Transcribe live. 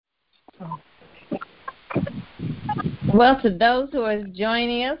Well, to those who are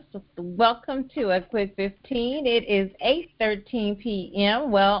joining us, welcome to A Quick 15. It is 8:13 p.m.,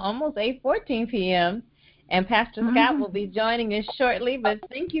 well, almost 8:14 p.m., and Pastor Scott will be joining us shortly, but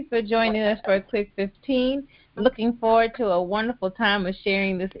thank you for joining us for A Quick 15. Looking forward to a wonderful time of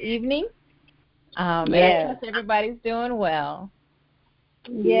sharing this evening. And I trust everybody's doing well.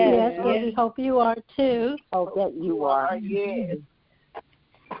 Yes, we hope you are too. Hope that you are. Yes.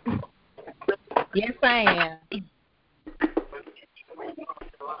 Yes, I am.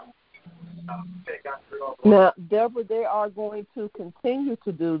 Now, Deborah, they are going to continue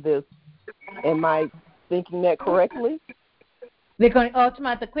to do this. Am I thinking that correctly? They're going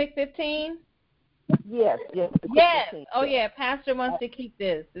to the Quick 15? Yes. Yes. Oh, yeah. Pastor wants to keep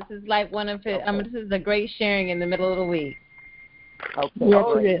this. This is like one of his. This is a great sharing in the middle of the week. Okay. Yes,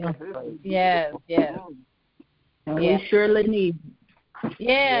 it is. Yes. And we surely need.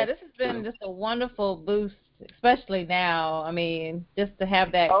 Yeah, this has been just a wonderful boost, especially now. I mean, just to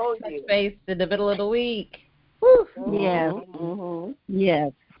have that touch base in the middle of the week. Whew. Yes.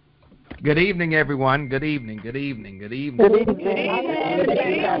 Yes. Good evening, everyone. Good evening. Good evening. Good evening.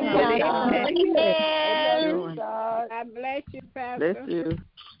 God bless you, Pastor. Bless you.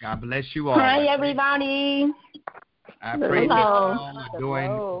 God bless you all. Hi, everybody. I pray that you all are doing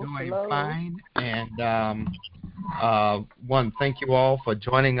fine. And one, thank you all for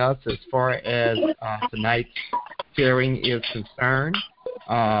joining us as far as tonight's sharing is concerned.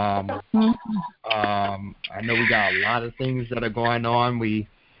 I know we got a lot of things that are going on. We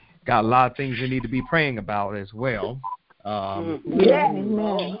got a lot of things we need to be praying about as well.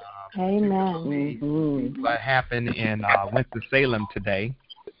 Amen. Amen. What happened in Winston-Salem today,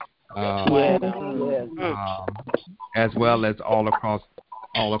 as well as all across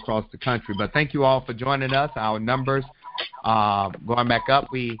the country. But thank you all for joining us. Our numbers going back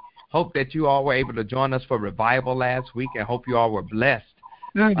up. We hope that you all were able to join us for revival last week, and hope you all were blessed.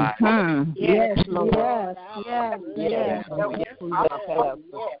 Yes, Lord. Yes.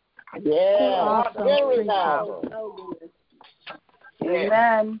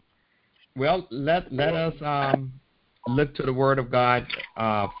 Amen. Well, let us look to the Word of God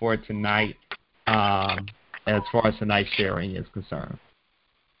for tonight, as far as tonight's sharing is concerned.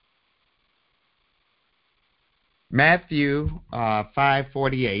 Matthew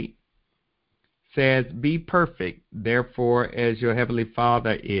 5:48 says, "Be perfect, therefore, as your heavenly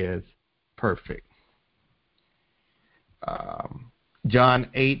Father is perfect." John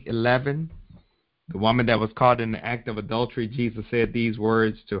 8:11, the woman that was caught in the act of adultery, Jesus said these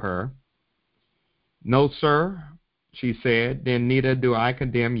words to her. "No, sir," she said, "then neither do I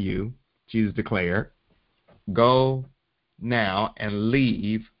condemn you," Jesus declared. "Go now and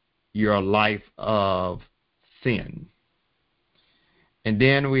leave your life of sin." And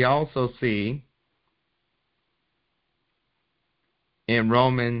then we also see in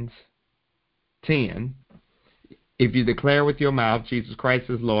Romans 10, "If you declare with your mouth Jesus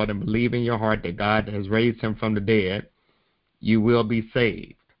Christ is Lord and believe in your heart that God has raised him from the dead, you will be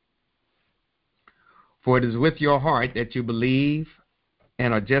saved. For it is with your heart that you believe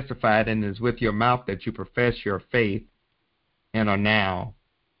and are justified, and it is with your mouth that you profess your faith and are now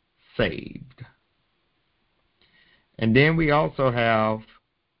saved." And then we also have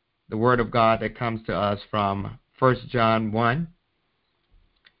the Word of God that comes to us from 1 John 1,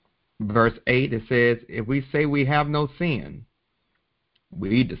 verse 8. It says, "If we say we have no sin,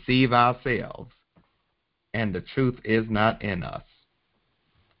 we deceive ourselves, and the truth is not in us."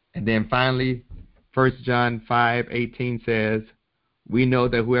 And then finally, 1 John 5:18 says, "We know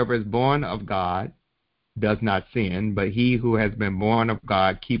that whoever is born of God does not sin, but he who has been born of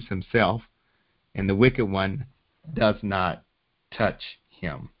God keeps himself, and the wicked one does not touch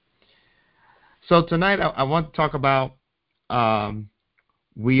him." So tonight I want to talk about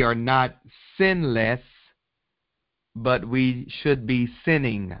we are not sinless, but we should be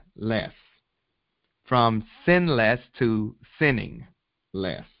sinning less. From sinless to sinning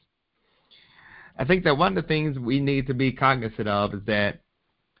less. I think that one of the things we need to be cognizant of is that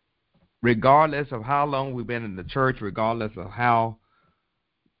regardless of how long we've been in the church, regardless of how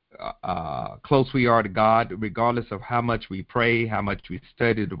close we are to God, regardless of how much we pray, how much we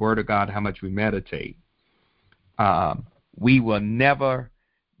study the Word of God, how much we meditate, we will never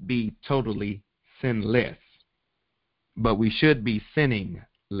be totally sinless, but we should be sinning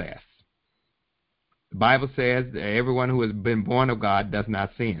less. The Bible says that everyone who has been born of God does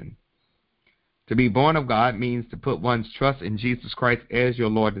not sin. To be born of God means to put one's trust in Jesus Christ as your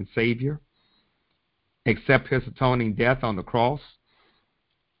Lord and Savior, accept his atoning death on the cross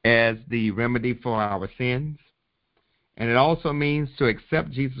as the remedy for our sins, And it also means to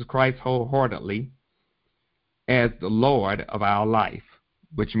accept Jesus Christ wholeheartedly as the Lord of our life,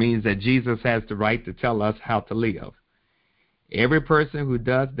 which means that Jesus has the right to tell us how to live. Every person who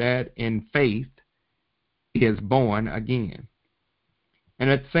does that in faith is born again. And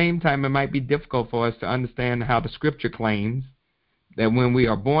at the same time, it might be difficult for us to understand how the Scripture claims that when we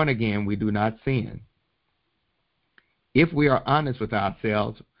are born again, we do not sin. If we are honest with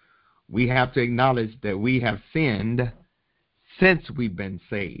ourselves, we have to acknowledge that we have sinned since we've been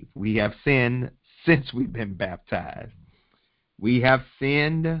saved. We have sinned since we've been baptized. We have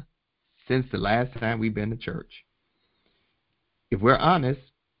sinned since the last time we've been to church. If we're honest,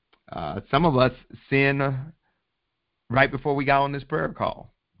 some of us sin right before we got on this prayer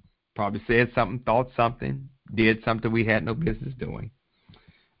call. Probably said something, thought something, did something we had no business doing.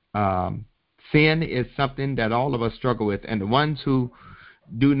 Sin is something that all of us struggle with, and the ones who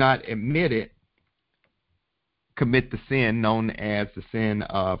do not admit it commit the sin known as the sin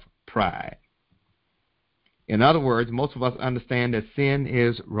of pride. In other words, most of us understand that sin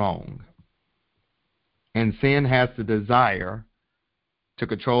is wrong, and sin has the desire to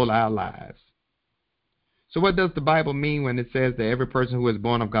control our lives. So what does the Bible mean when it says that every person who is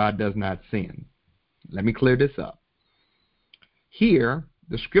born of God does not sin? Let me clear this up. Here,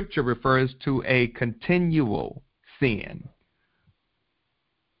 the Scripture refers to a continual sin,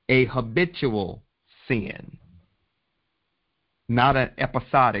 a habitual sin, not an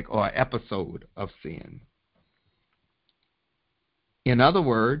episodic or episode of sin. In other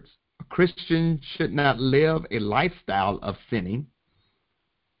words, a Christian should not live a lifestyle of sinning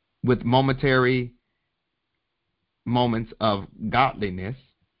with momentary moments of godliness.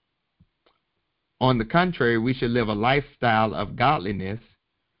 On the contrary, we should live a lifestyle of godliness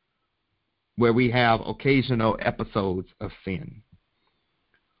where we have occasional episodes of sin.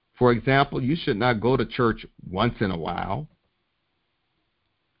 For example, you should not go to church once in a while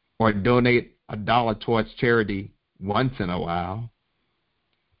or donate $1 towards charity once in a while.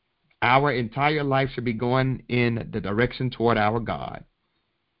 Our entire life should be going in the direction toward our God.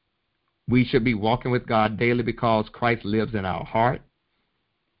 We should be walking with God daily because Christ lives in our heart.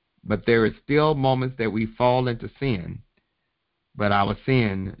 But there is still moments that we fall into sin, but our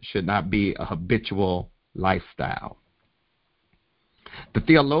sin should not be a habitual lifestyle. The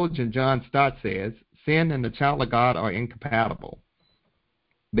theologian John Stott says, sin and the child of God are incompatible.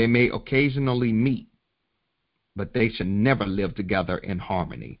 They may occasionally meet, but they should never live together in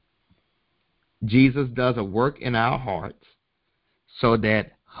harmony. Jesus does a work in our hearts so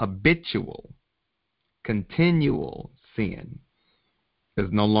that habitual, continual sin is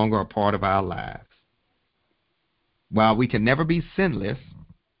no longer a part of our lives. While we can never be sinless,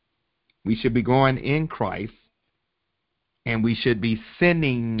 we should be growing in Christ, and we should be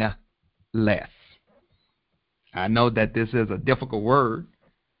sinning less. I know that this is a difficult word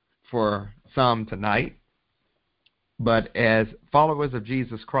for some tonight, but as followers of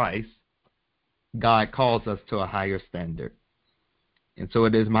Jesus Christ, God calls us to a higher standard. And so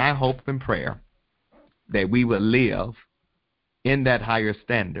it is my hope and prayer that we will live in that higher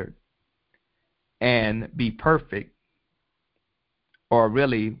standard and be perfect, or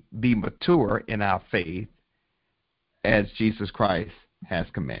really be mature in our faith as Jesus Christ has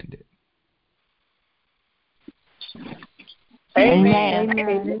commanded. Amen.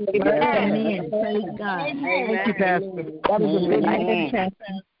 Amen. Amen. Praise God. Thank you, Pastor. That was a good Amen.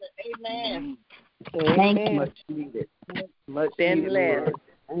 Amen. Thank you. Much needed. Much needed.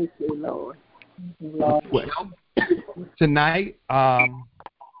 Thank you, Lord. Well, tonight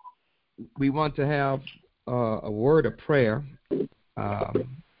we want to have a word of prayer.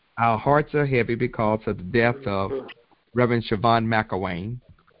 Our hearts are heavy because of the death of Reverend Siobhan McElwain.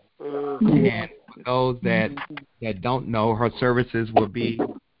 And for those that don't know, her services will be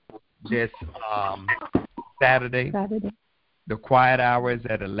this Saturday. The quiet hour is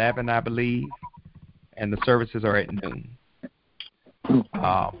at 11, I believe, and the services are at noon.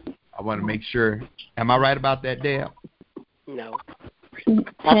 I want to make sure. Am I right about that, Deb? No.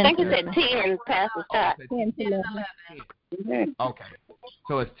 I think it's at 10, Pastor Scott. 10 to 11. Okay.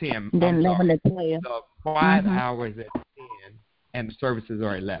 So it's 10. Then 11 to 12. The quiet hour is at 10, and the services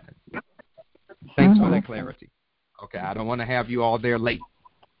are 11. Thanks for that clarity. Okay, I don't want to have you all there late.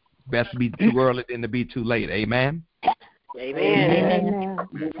 Best to be too early than to be too late. Amen? Amen.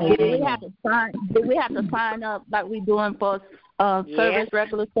 Do we have to sign up like we doing for service,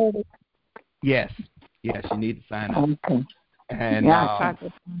 regular service? Yes. Yes, you need to sign up. Okay. And I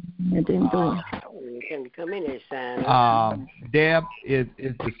didn't do it. You can come in and sign up. Deb, is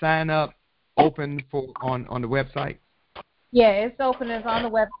the sign up open for on the website? Yeah, it's open. It's on the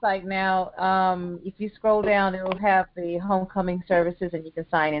website now. If you scroll down, it will have the homecoming services, and you can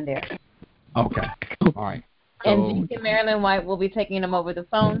sign in there. Okay. All right. And Deacon Marilyn White will be taking them over the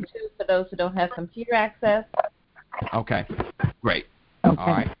phone, too, for those who don't have computer access. Okay. Great. Okay. All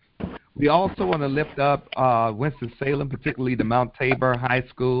right. We also want to lift up Winston-Salem, particularly the Mount Tabor High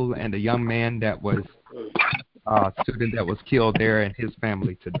School and the young man that was student that was killed there and his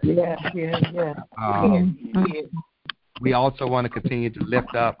family today. Yeah. We also want to continue to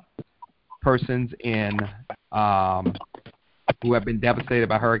lift up persons in who have been devastated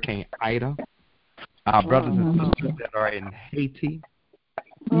by Hurricane Ida. Our brothers and sisters that are in Haiti.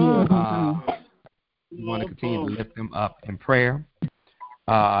 We want to continue to lift them up in prayer,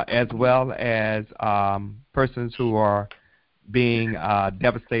 as well as persons who are being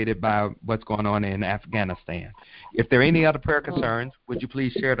devastated by what's going on in Afghanistan. If there are any other prayer concerns, would you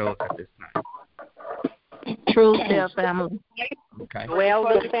please share those at this time? Truesdale family. Okay. Well,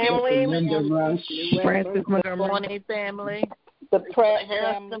 the family, Francis Montgomery family, The Pratt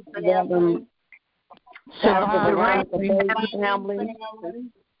Harrison family. family.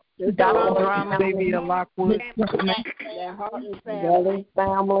 Dr. Drama. Xavier Lockwood. Kelly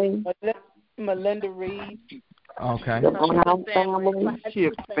family. Melinda Reed. Okay. The Brown family.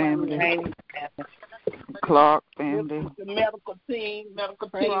 Chip family. Clark family. The medical team, medical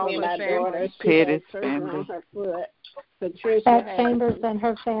team, and my daughter. Pettis family. Pat Chambers and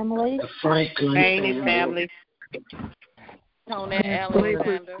her family. Haney family, Tony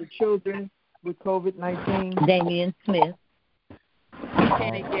Alexander, The children with COVID-19. Damian Smith.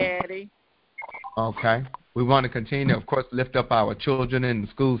 Kenny Gaddy. Okay. We want to continue to, of course, lift up our children in the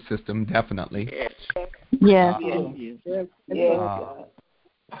school system, definitely. Yes.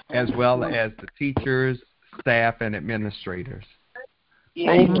 As well as the teachers, staff, and administrators.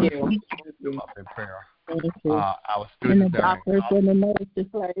 Thank you. Lift them up in prayer. Thank you. Our And the students that are doctors and the nurses.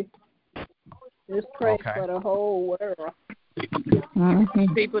 Just pray Okay. for the whole world.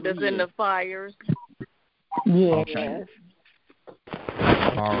 Mm-hmm. People that's in the fires. Yes. Okay.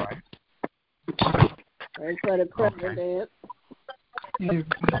 All right. Pray for the president.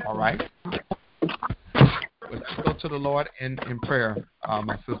 All right. Let's go to the Lord in prayer,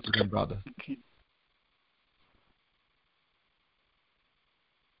 my sisters and brothers.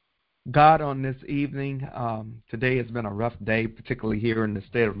 God, on this evening, today has been a rough day, particularly here in the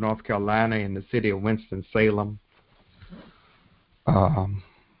state of North Carolina, in the city of Winston-Salem. A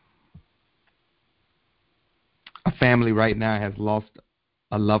family right now has lost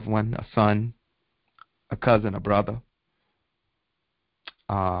a loved one, a son, a cousin, a brother.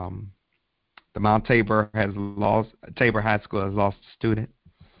 The Mount Tabor Tabor High School has lost a student.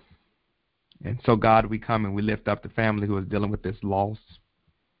 And so, God, we come and we lift up the family who is dealing with this loss.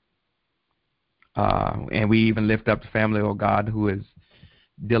 And we even lift up the family, oh God, who is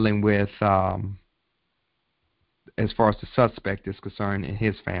dealing with, as far as the suspect is concerned, in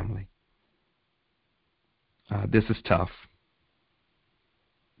his family. This is tough.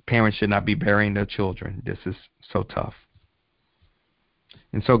 Parents should not be burying their children. This is so tough.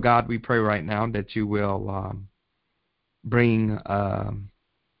 And so, God, we pray right now that you will bring a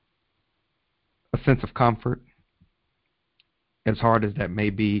sense of comfort, as hard as that may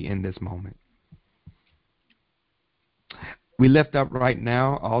be in this moment. We lift up right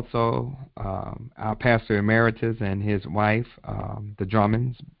now also our pastor emeritus and his wife, the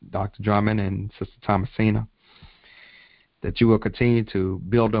Drummonds, Dr. Drummond and Sister Thomasina, that you will continue to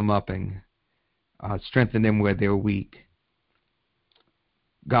build them up and strengthen them where they're weak.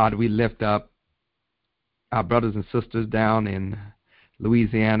 God, we lift up our brothers and sisters down in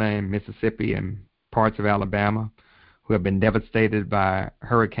Louisiana and Mississippi and parts of Alabama who have been devastated by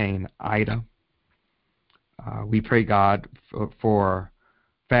Hurricane Ida. We pray, God, for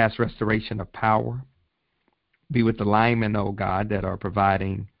fast restoration of power. Be with the linemen, oh God, that are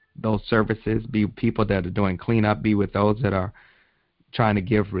providing those services. Be with people that are doing cleanup. Be with those that are trying to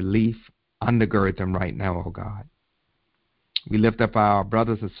give relief. Undergird them right now, oh God. We lift up our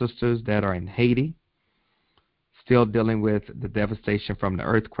brothers and sisters that are in Haiti, still dealing with the devastation from the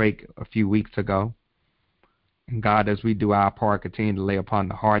earthquake a few weeks ago. And God, as we do our part, continue to lay upon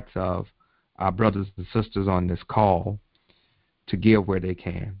the hearts of our brothers and sisters on this call to give where they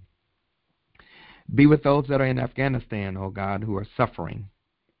can. Be with those that are in Afghanistan, oh God, who are suffering.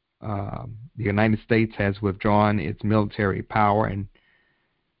 The United States has withdrawn its military power,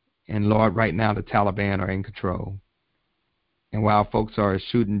 and Lord, right now the Taliban are in control. And while folks are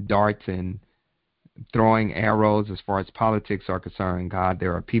shooting darts and throwing arrows as far as politics are concerned, God,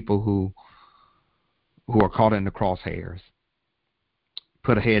 there are people who are caught in the crosshairs.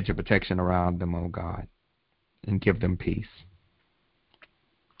 Put a hedge of protection around them, oh God. and give them peace.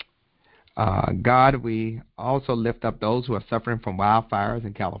 God, we also lift up those who are suffering from wildfires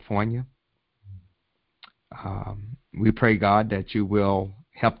in California. We pray, God, that you will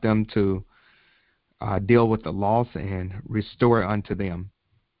help them to deal with the loss and restore unto them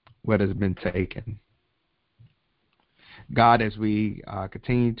what has been taken. God, as we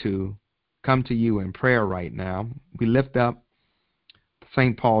continue to come to you in prayer right now, we lift up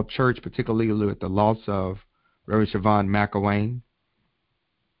St. Paul Church, particularly with the loss of Reverend Siobhan McElwain,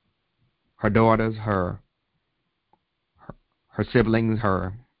 her daughters, her siblings,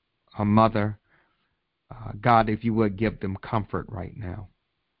 her mother. God, if you would give them comfort right now,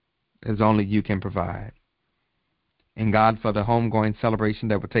 as only you can provide. And God, for the homegoing celebration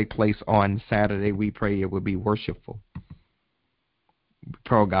that will take place on Saturday, we pray it will be worshipful. We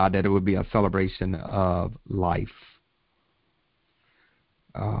pray, God, that it would be a celebration of life.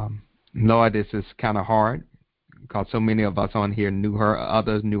 Lord, this is kind of hard because so many of us on here knew her.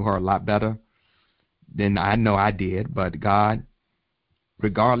 Others knew her a lot better than I know I did. But God,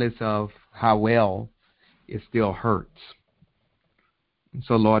 regardless of how well, it still hurts. And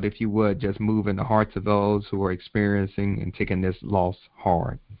so, Lord, if you would just move in the hearts of those who are experiencing and taking this loss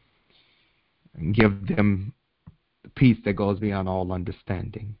hard, and give them the peace that goes beyond all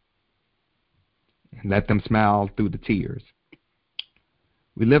understanding, and let them smile through the tears.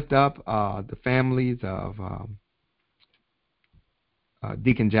 We lift up the families of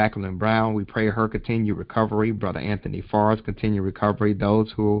Deacon Jacqueline Brown. We pray her continued recovery. Brother Anthony Forrest, continued recovery.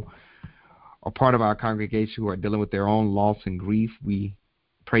 Those who are part of our congregation who are dealing with their own loss and grief, we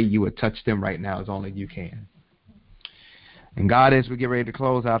pray you would touch them right now as only you can. And God, as we get ready to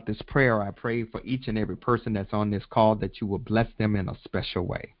close out this prayer, I pray for each and every person that's on this call that you will bless them in a special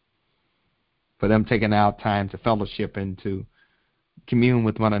way. For them taking out time to fellowship and to commune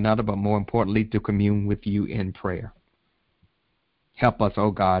with one another, but more importantly, to commune with you in prayer. Help us,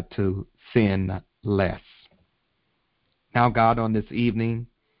 oh God, to sin less. Now, God, on this evening,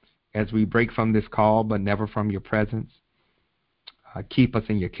 as we break from this call, but never from your presence, keep us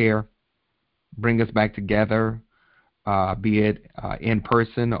in your care. Bring us back together, be it in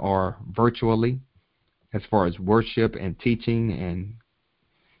person or virtually, as far as worship and teaching and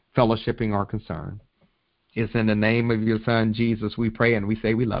fellowshipping are concerned. It's in the name of your Son, Jesus, we pray, and we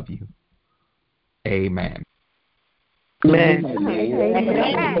say we love you. Amen. Amen.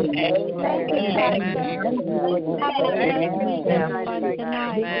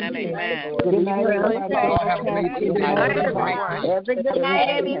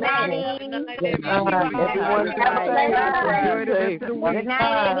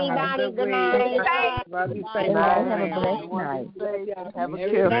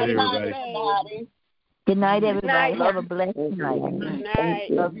 Good night, everybody. Have a blessed night.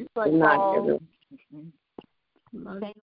 Love you, everybody.